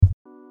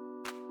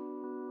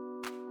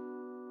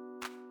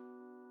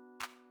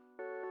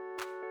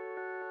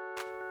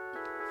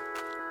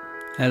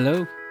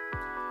Hello,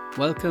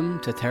 welcome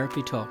to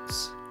Therapy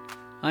Talks.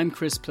 I'm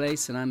Chris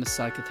Place and I'm a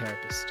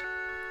psychotherapist.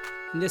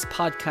 In this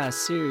podcast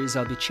series,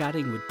 I'll be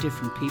chatting with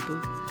different people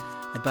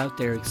about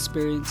their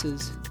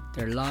experiences,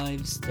 their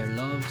lives, their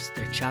loves,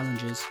 their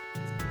challenges,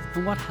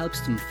 and what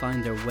helps them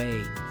find their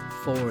way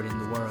forward in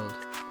the world.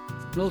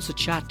 I'll also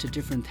chat to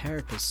different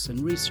therapists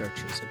and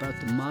researchers about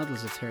the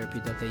models of therapy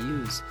that they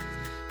use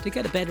to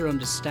get a better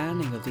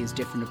understanding of these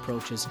different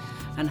approaches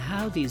and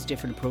how these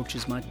different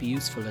approaches might be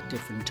useful at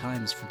different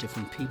times for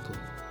different people.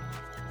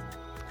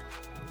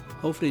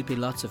 Hopefully there'll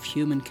be lots of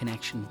human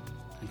connection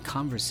and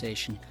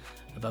conversation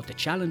about the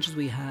challenges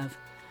we have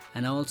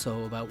and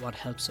also about what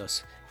helps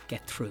us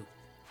get through.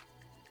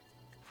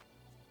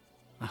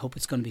 I hope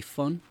it's going to be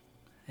fun,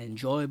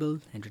 enjoyable,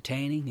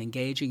 entertaining,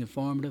 engaging,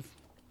 informative.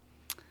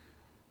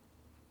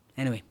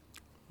 Anyway,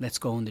 let's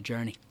go on the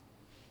journey.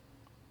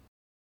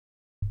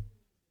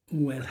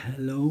 Well,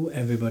 hello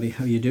everybody,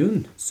 how you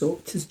doing? So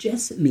it is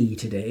just me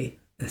today,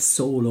 a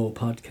solo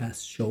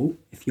podcast show,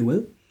 if you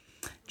will.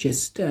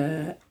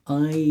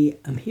 I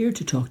am here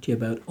to talk to you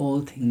about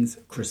all things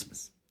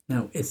Christmas.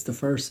 Now, it's the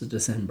 1st of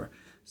December,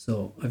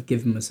 so I've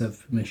given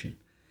myself permission.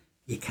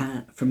 You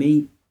can't, for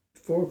me,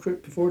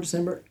 before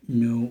December,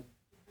 no.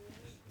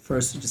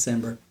 1st of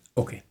December,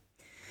 okay.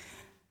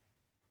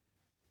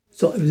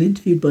 So I was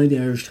interviewed by the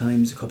Irish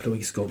Times a couple of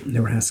weeks ago and they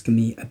were asking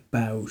me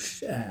about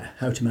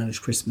how to manage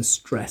Christmas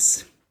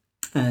stress.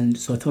 And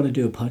so I thought I'd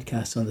do a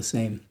podcast on the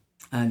same.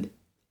 And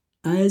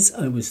as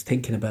I was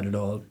thinking about it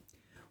all,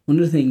 one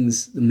of the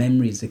things, the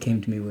memories that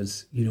came to me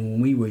was,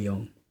 when we were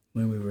young,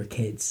 when we were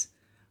kids,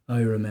 I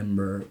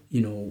remember,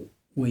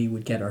 we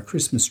would get our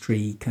Christmas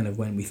tree kind of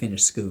when we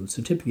finished school.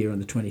 So typically around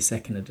the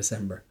 22nd of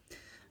December.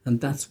 And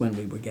that's when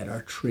we would get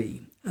our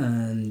tree.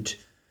 And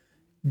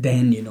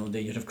then,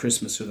 you'd have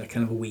Christmas for that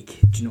kind of a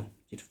week, you'd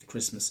have the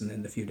Christmas and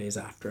then the few days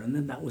after, and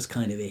then that was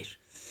kind of it.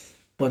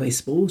 But I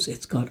suppose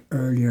it's got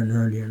earlier and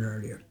earlier and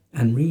earlier.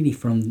 And really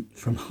from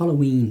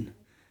Halloween,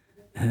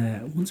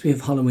 once we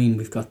have Halloween,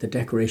 we've got the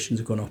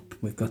decorations going up,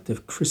 we've got the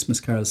Christmas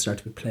carols start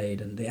to be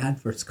played, and the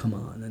adverts come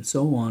on, and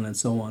so on and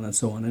so on and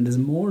so on. And there's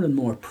more and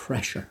more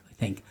pressure, I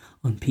think,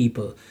 on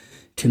people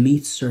to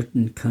meet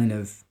certain kind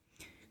of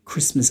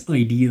Christmas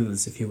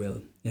ideals, if you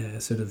will.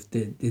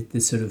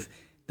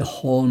 The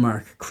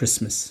hallmark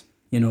Christmas,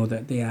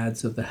 that the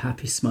ads of the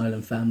happy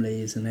smiling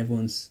families and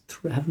everyone's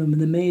having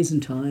an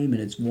amazing time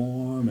and it's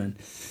warm and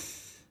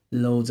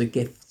loads of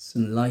gifts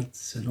and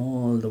lights and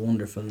all the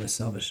wonderfulness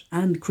of it.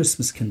 And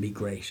Christmas can be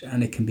great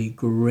and it can be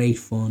great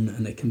fun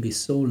and it can be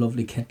so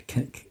lovely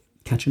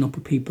catching up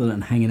with people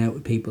and hanging out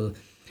with people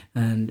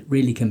and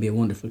really can be a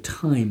wonderful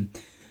time.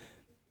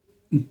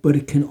 But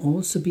it can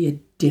also be a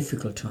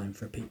difficult time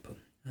for people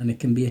and it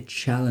can be a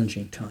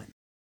challenging time.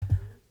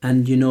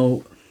 And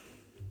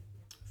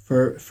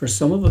For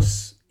some of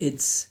us,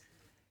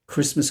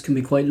 Christmas can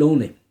be quite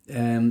lonely.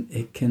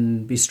 It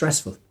can be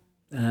stressful.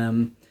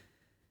 When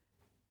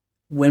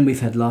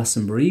we've had loss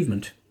and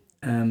bereavement,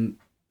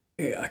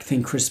 I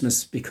think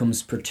Christmas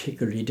becomes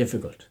particularly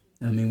difficult.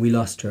 I mean, we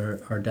lost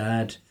our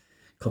dad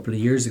a couple of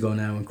years ago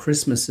now, and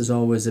Christmas is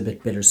always a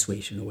bit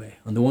bittersweet in a way.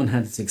 On the one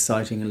hand, it's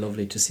exciting and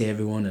lovely to see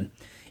everyone, and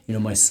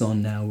my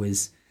son now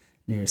is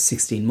near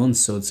 16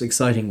 months, so it's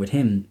exciting with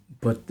him.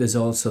 But there's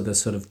also the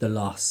sort of the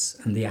loss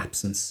and the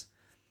absence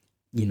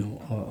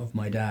of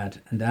my dad,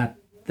 and that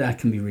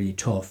can be really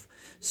tough.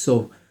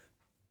 So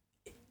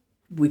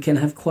we can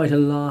have quite a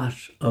lot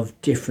of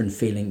different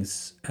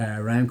feelings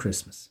around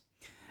Christmas.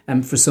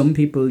 And for some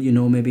people,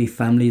 maybe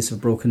families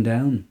have broken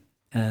down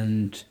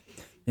and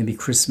maybe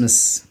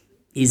Christmas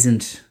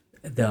isn't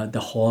the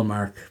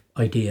hallmark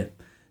idea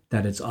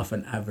that it's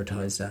often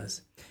advertised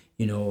as,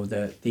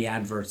 the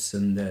adverts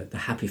and the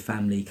happy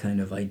family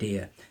kind of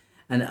idea.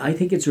 And I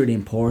think it's really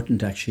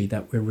important actually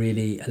that we're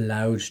really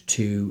allowed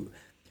to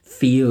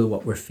feel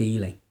what we're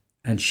feeling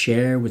and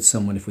share with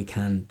someone, if we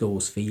can,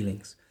 those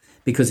feelings,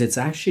 because it's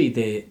actually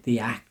the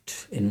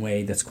act in a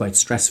way that's quite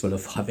stressful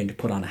of having to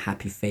put on a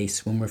happy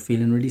face when we're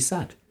feeling really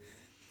sad.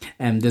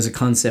 There's a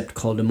concept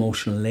called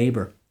emotional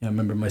labor. I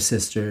remember my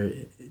sister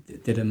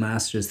did a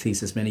master's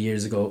thesis many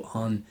years ago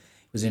it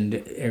was in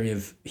the area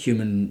of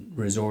human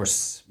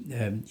resources,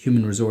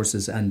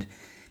 and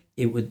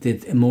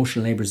the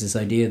emotional labor is this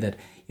idea that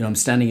I'm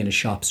standing in a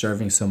shop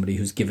serving somebody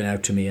who's given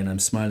out to me and I'm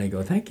smiling and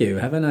go, thank you,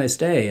 have a nice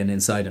day. And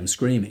inside I'm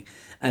screaming.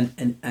 And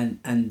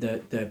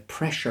the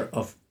pressure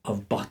of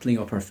bottling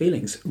up our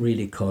feelings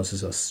really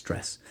causes us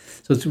stress.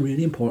 So it's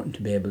really important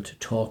to be able to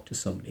talk to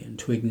somebody and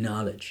to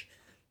acknowledge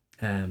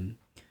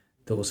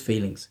those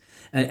feelings.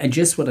 And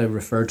just what I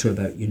referred to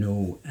about,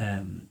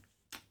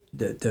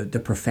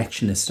 the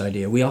perfectionist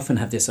idea. We often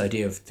have this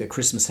idea of the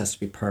Christmas has to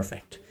be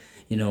perfect.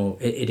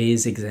 It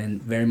is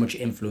very much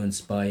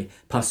influenced by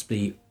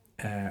possibly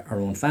our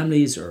own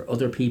families or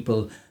other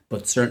people,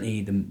 but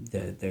certainly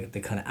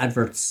the kind of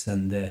adverts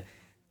and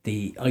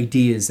the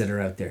ideas that are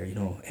out there.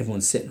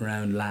 Everyone's sitting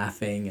around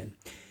laughing and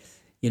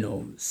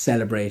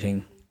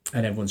celebrating,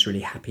 and everyone's really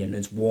happy and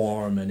it's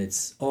warm and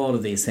it's all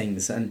of these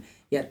things. And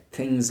yet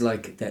things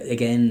like that,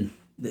 again,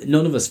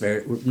 none of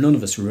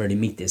us really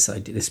meet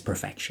this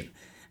perfection.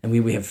 And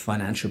we have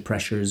financial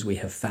pressures, we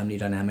have family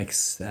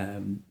dynamics,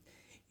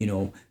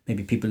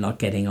 maybe people not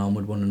getting on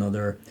with one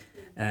another.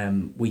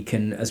 We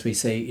can, as we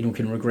say,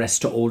 can regress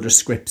to older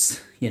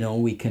scripts.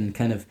 We can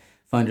kind of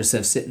find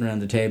ourselves sitting around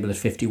the table at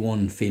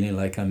 51 feeling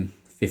like I'm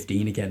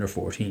 15 again or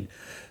 14.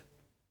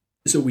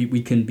 So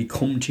we can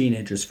become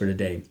teenagers for the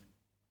day,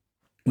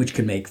 which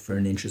can make for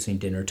an interesting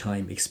dinner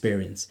time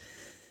experience.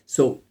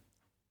 So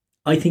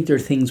I think there are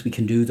things we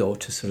can do, though,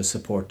 to sort of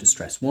support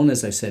distress. One,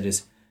 as I said,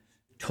 is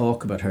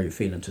talk about how you're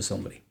feeling to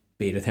somebody,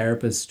 be it a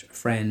therapist, a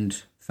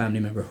friend, family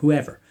member,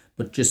 whoever,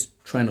 but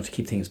just try not to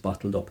keep things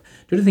bottled up.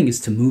 The other thing is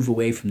to move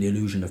away from the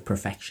illusion of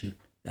perfection.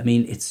 I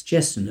mean, it's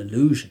just an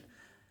illusion.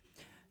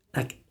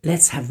 Like,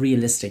 let's have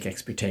realistic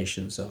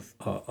expectations of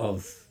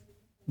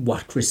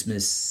what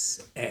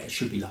Christmas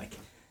should be like.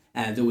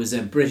 There was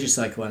a British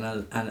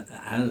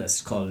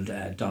psychoanalyst called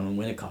Donald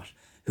Winnicott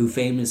who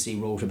famously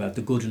wrote about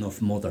the good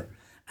enough mother.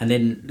 And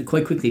then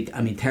quite quickly,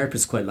 I mean,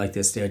 therapists quite like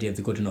this, the idea of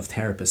the good enough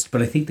therapist.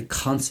 But I think the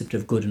concept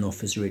of good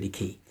enough is really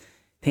key.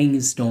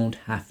 Things don't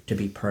have to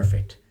be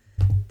perfect.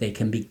 They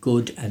can be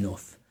good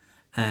enough.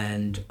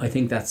 And I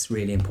think that's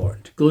really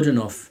important. Good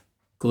enough,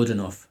 good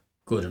enough,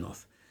 good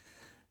enough.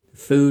 The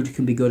food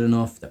can be good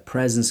enough. The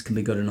presents can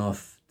be good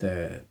enough.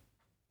 The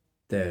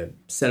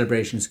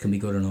celebrations can be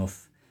good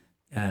enough.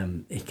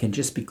 It can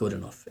just be good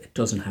enough. It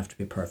doesn't have to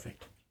be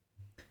perfect.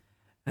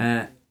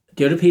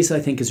 The other piece I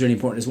think is really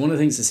important is one of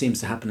the things that seems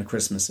to happen at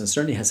Christmas, and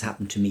certainly has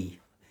happened to me,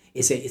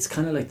 is it's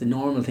kind of like the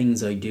normal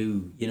things I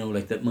do,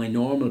 like that my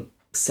normal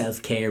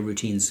self-care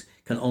routines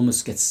can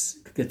almost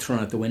get thrown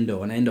out the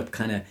window, and I end up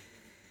kind of,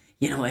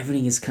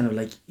 everything is kind of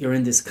like you're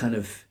in this kind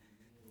of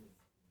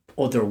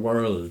other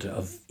world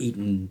of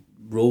eating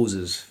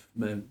roses.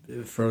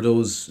 For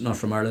those not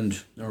from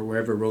Ireland or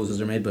wherever roses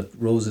are made, but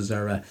roses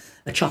are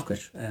a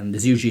chocolate.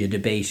 There's usually a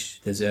debate,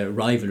 there's a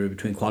rivalry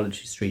between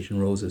Quality Street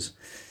and roses.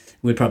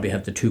 We'll probably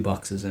have the 2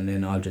 boxes and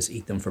then I'll just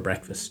eat them for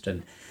breakfast,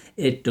 and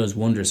it does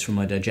wonders for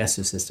my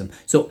digestive system.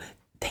 So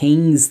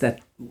things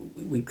that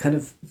we kind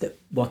of, that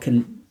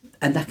can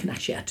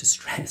actually add to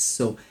stress.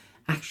 So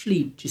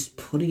actually just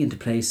putting into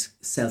place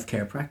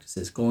self-care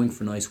practices, going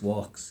for nice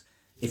walks.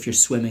 If you're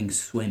swimming,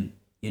 swim.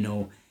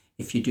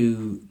 If you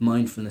do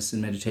mindfulness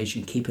and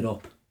meditation, keep it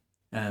up.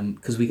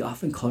 Because we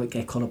often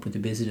get caught up with the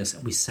busyness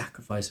and we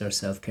sacrifice our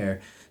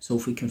self-care. So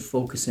if we can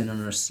focus in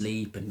on our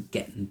sleep and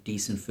getting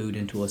decent food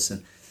into us,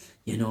 and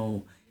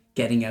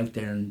getting out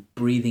there and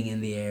breathing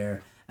in the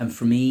air. And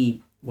for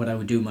me, what I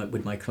would do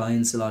with my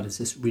clients a lot is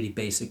this really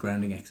basic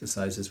grounding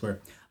exercises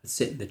where I'd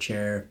sit in the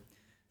chair,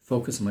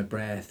 focus on my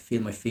breath,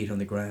 feel my feet on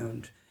the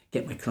ground,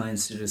 get my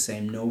clients to do the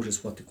same,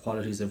 notice what the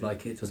qualities of,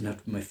 like, it doesn't have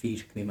to be my feet,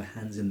 it can be my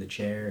hands in the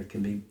chair, it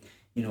can be,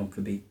 it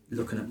could be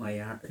looking at my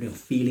arm,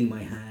 feeling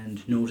my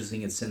hand,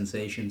 noticing its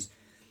sensations.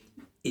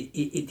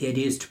 The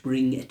idea is to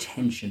bring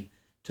attention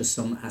to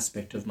some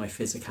aspect of my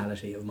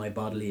physicality, of my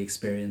bodily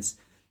experience,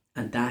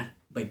 and that,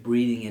 by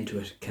breathing into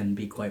it, can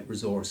be quite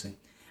resourcing.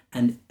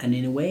 And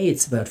in a way,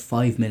 it's about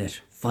 5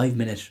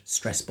 minute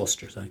stress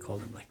busters, I call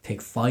them. Like,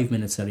 take 5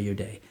 minutes out of your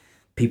day.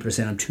 People are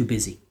saying, I'm too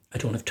busy, I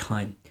don't have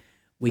time.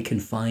 We can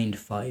find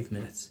 5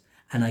 minutes,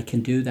 and I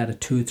can do that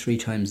at 2 or 3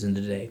 times in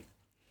the day.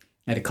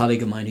 I had a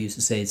colleague of mine who used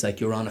to say, it's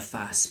like you're on a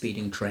fast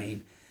speeding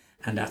train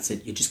and that's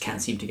it, you just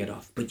can't seem to get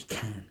off, but you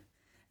can.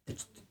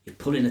 You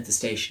pull in at the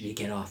station, you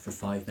get off for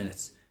 5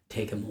 minutes,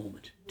 take a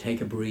moment, take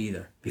a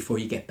breather before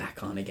you get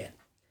back on again.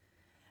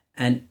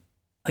 And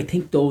I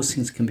think those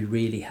things can be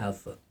really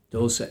helpful.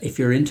 If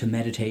you're into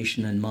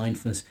meditation and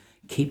mindfulness,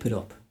 keep it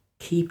up.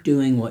 Keep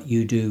doing what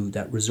you do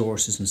that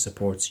resources and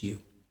supports you.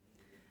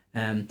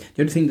 The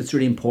other thing that's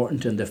really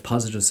important, and the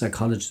positive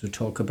psychologists would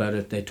talk about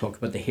it, they talk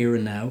about the here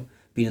and now,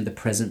 being in the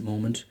present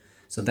moment.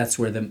 So that's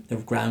where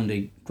the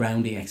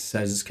grounding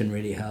exercises can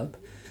really help.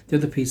 The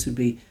other piece would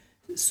be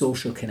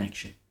social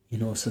connection.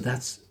 So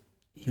that's,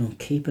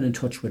 keeping in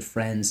touch with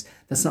friends.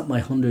 That's not my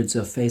hundreds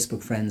of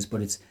Facebook friends,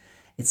 but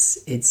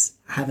it's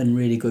having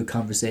really good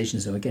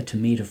conversations. So I get to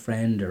meet a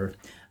friend or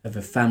of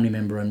a family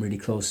member I'm really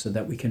close, so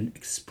that we can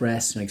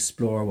express and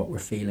explore what we're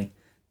feeling.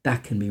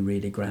 That can be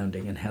really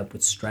grounding and help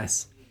with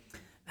stress.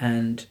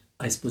 And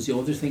I suppose the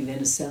other thing then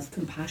is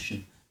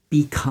self-compassion.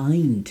 Be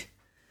kind.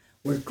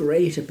 We're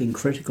great at being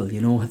critical,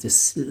 have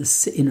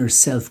this inner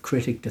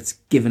self-critic that's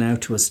given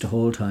out to us the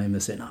whole time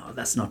and saying, oh,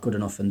 that's not good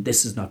enough, and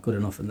this is not good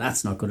enough, and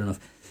that's not good enough.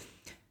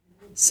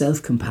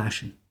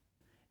 Self-compassion,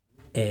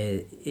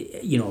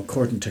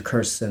 according to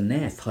Kirsten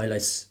Neff,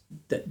 highlights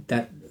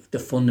that the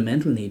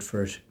fundamental need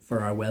for it,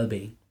 for our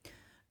well-being.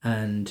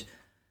 And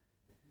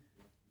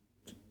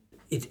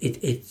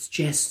it's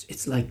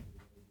just like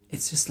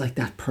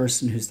that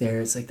person who's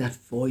there. It's like that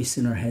voice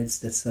in our heads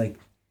that's like,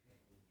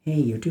 hey,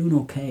 you're doing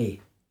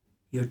okay.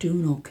 You're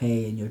doing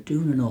okay and you're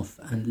doing enough.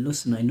 And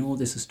listen, I know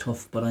this is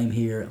tough, but I'm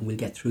here and we'll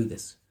get through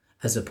this.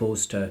 As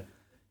opposed to,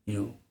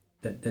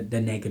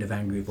 the negative,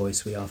 angry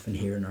voice we often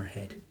hear in our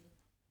head.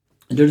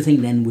 And the other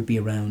thing then would be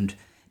around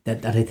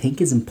that I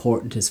think is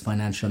important is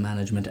financial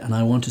management. And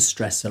I want to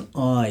stress that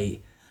I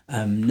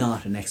am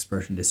not an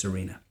expert in this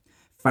arena.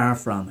 Far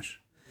from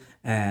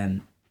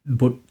it.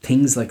 But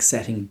things like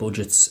setting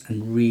budgets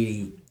and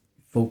really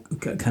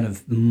kind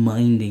of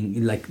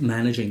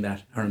managing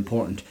that are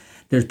important.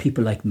 There's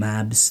people like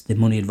MABS, the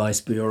Money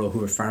Advice Bureau,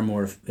 who are far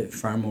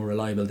more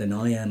reliable than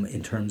I am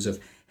in terms of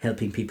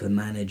helping people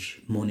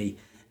manage money.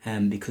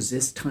 Because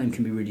this time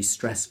can be really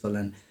stressful,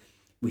 and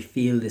we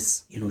feel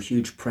this,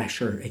 huge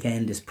pressure,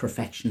 again, this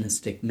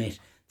perfectionistic myth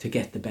to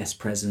get the best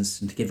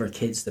presents and to give our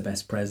kids the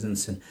best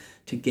presents and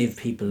to give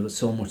people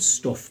so much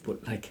stuff.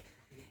 But like,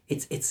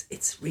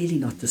 it's really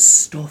not the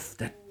stuff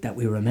that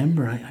we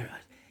remember.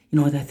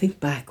 I think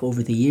back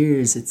over the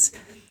years,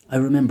 I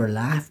remember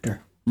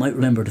laughter, might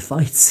remember the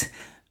fights.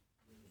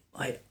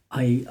 I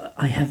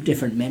have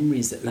different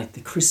memories that, like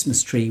the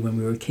Christmas tree when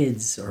we were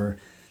kids, or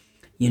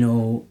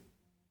there's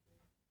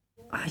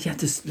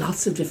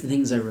lots of different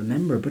things I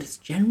remember, but it's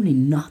generally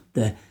not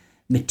the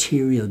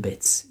material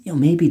bits.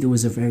 Maybe there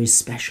was a very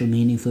special,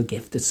 meaningful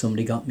gift that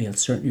somebody got me. I'll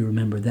certainly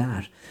remember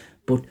that.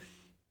 But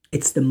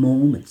it's the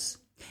moments.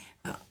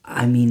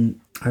 I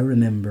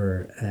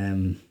remember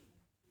a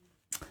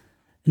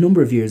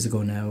number of years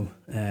ago now,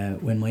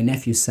 when my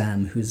nephew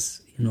Sam,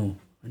 who's, I don't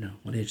know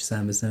what age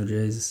Sam is now,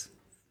 Jesus.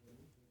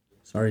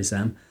 Sorry,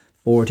 Sam.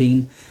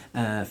 14,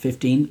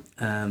 15,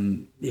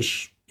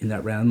 ish. In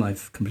that realm,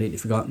 I've completely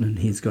forgotten, and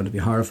he's going to be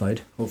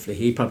horrified. Hopefully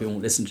he probably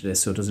won't listen to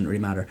this, so it doesn't really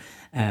matter.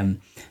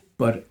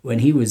 But when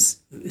he was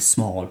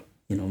small,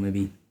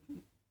 maybe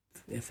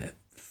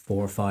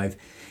 4 or 5,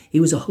 he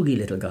was a huggy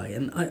little guy,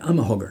 and I'm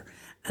a hugger.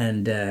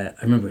 And I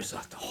remember we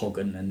started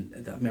hugging,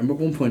 and I remember at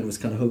one point I was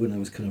kind of hugging, I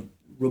was kind of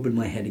rubbing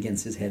my head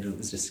against his head, and it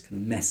was just kind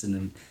of messing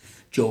and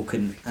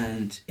joking.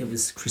 And it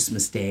was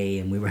Christmas Day,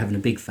 and we were having a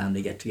big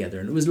family get together,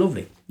 and it was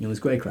lovely. It was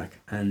great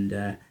crack.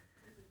 And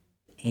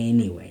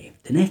anyway,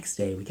 the next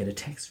day we get a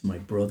text from my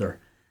brother,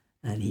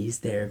 and he's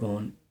there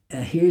going,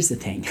 here's the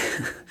thing.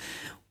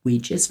 We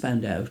just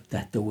found out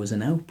that there was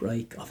an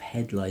outbreak of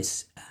head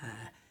lice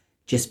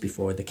just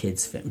before the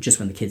kids, just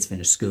when the kids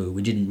finished school.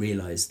 They didn't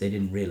realise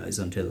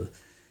until,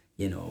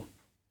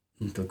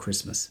 until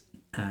Christmas.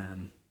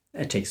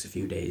 It takes a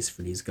few days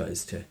for these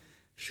guys to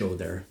show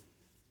their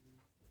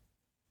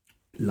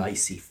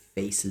licey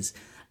faces.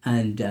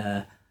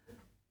 And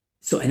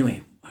so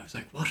anyway, I was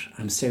like, what?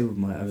 I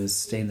was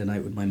staying the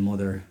night with my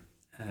mother,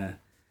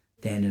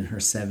 then in her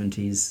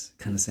 70s,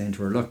 kind of saying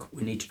to her, look,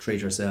 we need to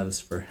treat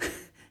ourselves for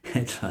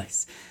head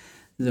lice.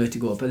 So I had to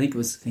go up. I think it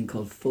was a thing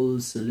called Full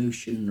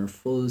Solution or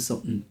Full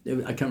something.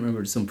 I can't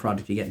remember, some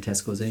product you get in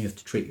Tesco's, and you have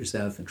to treat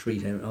yourself and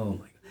treat everyone. Oh my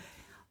God.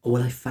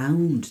 Well, I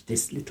found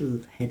this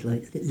little head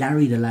lice,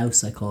 Larry the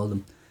Louse, I call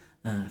them.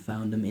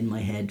 Found them in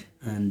my head,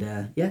 and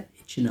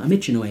I'm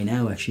itching away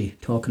now, actually,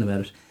 talking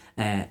about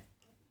it.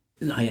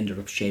 I ended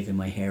up shaving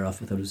my hair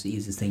off. I thought it was the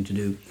easiest thing to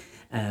do.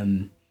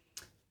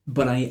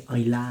 But I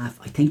laugh.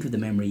 I think of the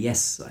memory.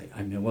 Yes,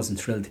 I wasn't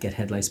thrilled to get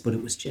head lice, but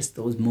it was just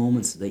those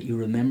moments that you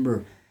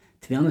remember.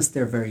 To be honest,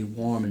 they're very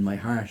warm in my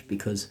heart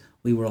because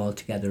we were all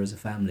together as a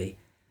family.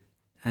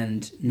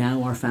 And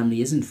now our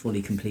family isn't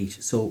fully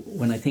complete. So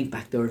when I think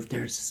back,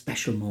 there's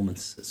special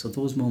moments. So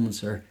those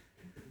moments are,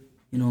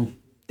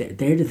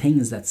 they're the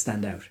things that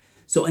stand out.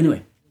 So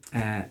anyway,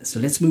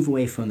 so let's move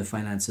away from the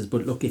finances.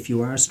 But look, if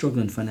you are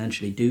struggling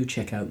financially, do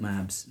check out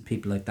MABS and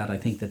people like that. I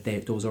think that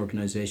those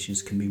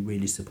organisations can be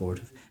really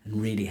supportive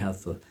and really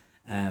helpful.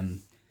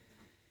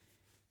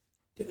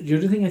 The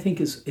other thing I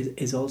think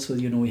is also,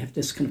 we have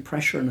this kind of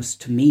pressure on us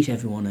to meet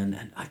everyone,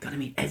 and I've got to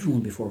meet everyone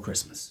before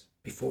Christmas,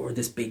 before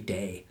this big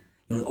day.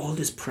 All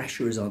this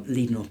pressure is on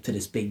leading up to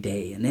this big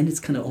day, and then it's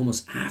kind of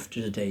almost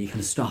after the day you kind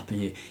of stop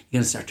and you're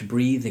going to start to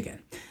breathe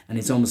again, and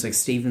it's almost like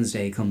Stephen's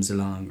Day comes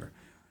along,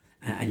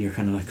 and you're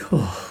kind of like,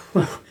 oh,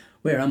 well,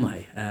 where am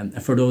I?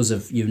 For those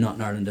of you not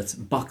in Ireland, that's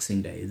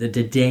Boxing Day, the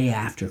day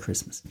after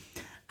Christmas.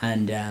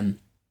 And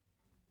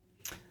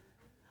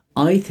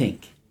I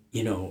think,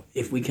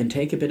 if we can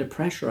take a bit of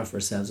pressure off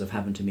ourselves of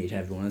having to meet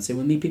everyone and say,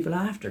 we'll meet people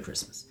after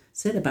Christmas,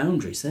 set a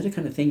boundary, set a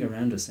kind of thing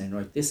around us saying,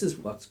 right, this is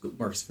what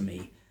works for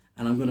me,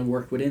 and I'm going to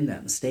work within that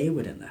and stay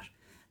within that.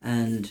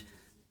 And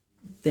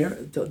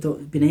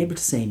being able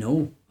to say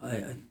no,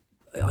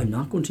 I'm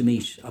not going to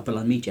meet, but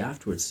I'll meet you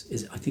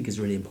afterwards, I think is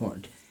really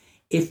important.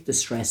 If the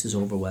stress is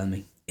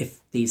overwhelming, if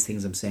these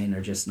things I'm saying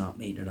are just not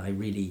me, that I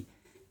really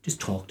just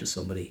talk to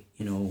somebody,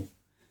 you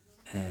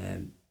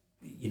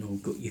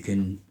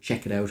can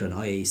check it out on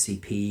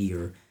IACP,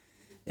 or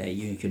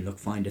you can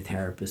find a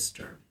therapist,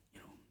 or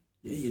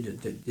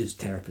there's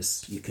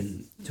therapists. You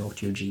can talk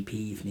to your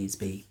GP if needs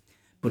be,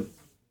 but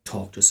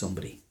talk to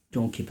somebody.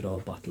 Don't keep it all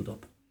bottled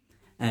up.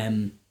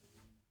 And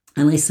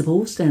I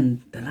suppose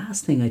then the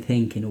last thing I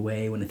think, in a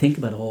way, when I think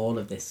about all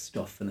of this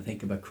stuff, and I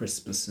think about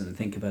Christmas, and I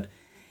think about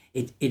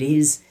it,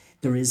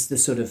 there is the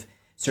sort of,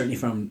 certainly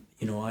from,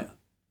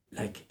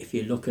 if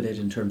you look at it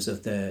in terms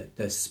of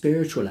the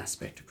spiritual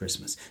aspect of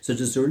Christmas. So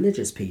there's the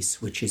religious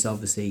piece, which is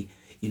obviously,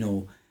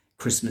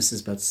 Christmas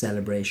is about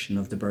celebration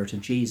of the birth of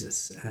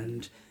Jesus,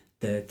 and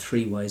the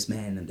 3 wise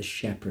men and the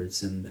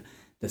shepherds, and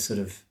the sort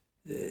of,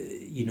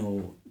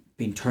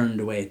 being turned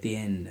away at the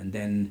end, and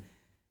then,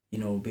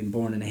 being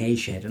born in a hay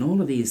shed, and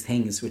all of these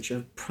things which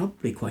are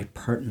probably quite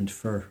pertinent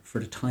for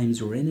the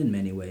times we're in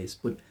many ways.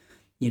 But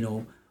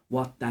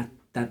what that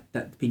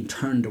being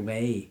turned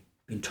away,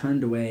 and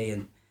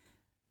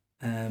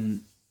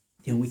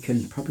we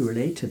can probably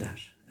relate to that.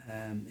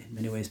 In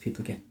many ways,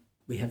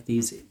 we have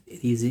these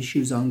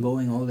issues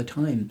ongoing all the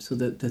time. So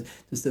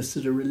there's the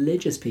sort of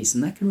religious piece,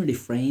 and that can really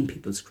frame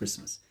people's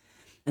Christmas.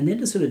 And then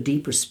the sort of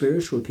deeper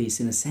spiritual piece,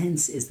 in a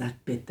sense, is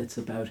that bit that's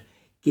about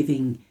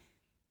giving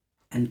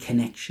and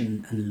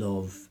connection and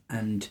love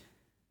and,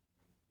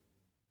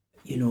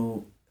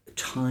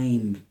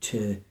 time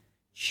to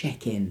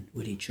check in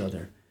with each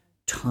other,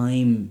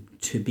 time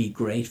to be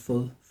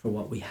grateful for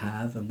what we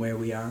have and where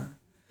we are.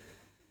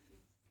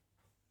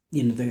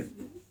 The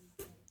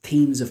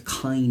themes of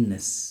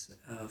kindness,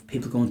 of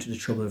people going to the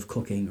trouble of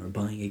cooking or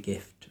buying a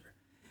gift.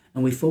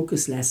 And we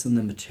focus less on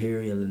the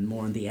material and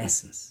more on the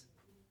essence.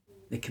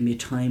 It can be a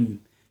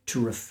time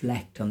to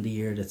reflect on the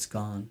year that's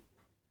gone.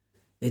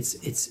 It's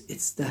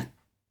that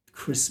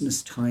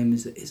Christmas time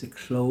is a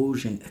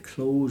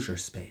closure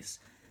space.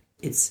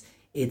 It's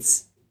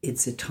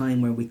a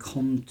time where we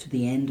come to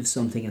the end of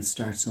something and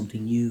start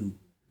something new.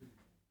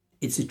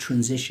 It's a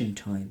transition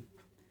time.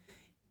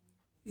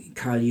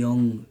 Carl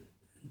Jung,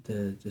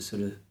 the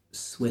sort of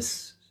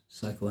Swiss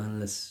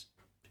psychoanalyst,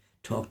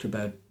 talked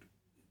about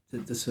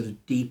the sort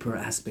of deeper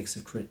aspects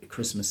of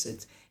Christmas.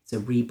 It's a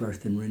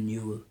rebirth and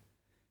renewal.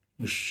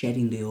 You're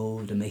shedding the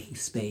old and making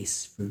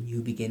space for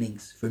new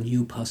beginnings, for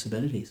new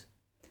possibilities.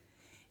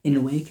 In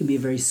a way, it can be a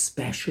very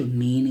special,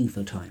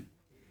 meaningful time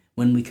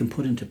when we can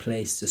put into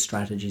place the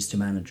strategies to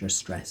manage our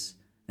stress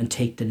and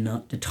take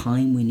the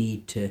time we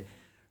need to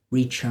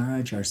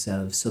recharge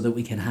ourselves so that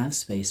we can have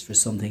space for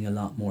something a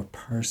lot more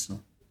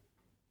personal.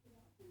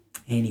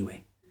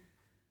 Anyway,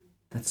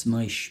 that's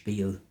my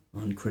spiel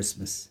on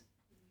Christmas.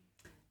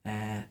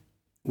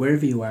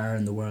 Wherever you are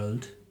in the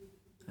world,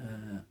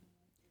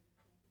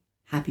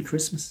 happy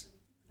Christmas.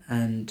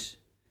 And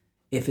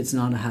if it's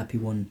not a happy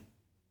one,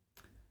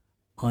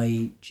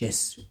 I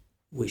just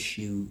wish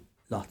you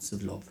lots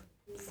of love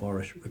for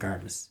it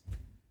regardless.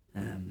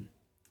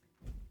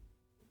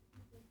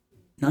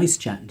 Nice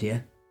chatting to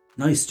you.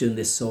 Nice doing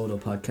this solo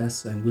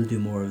podcast, and we'll do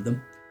more of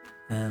them.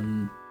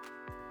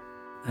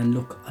 And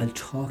look, I'll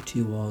talk to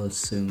you all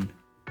soon.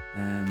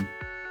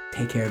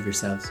 Take care of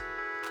yourselves.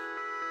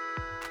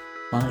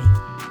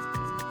 Bye.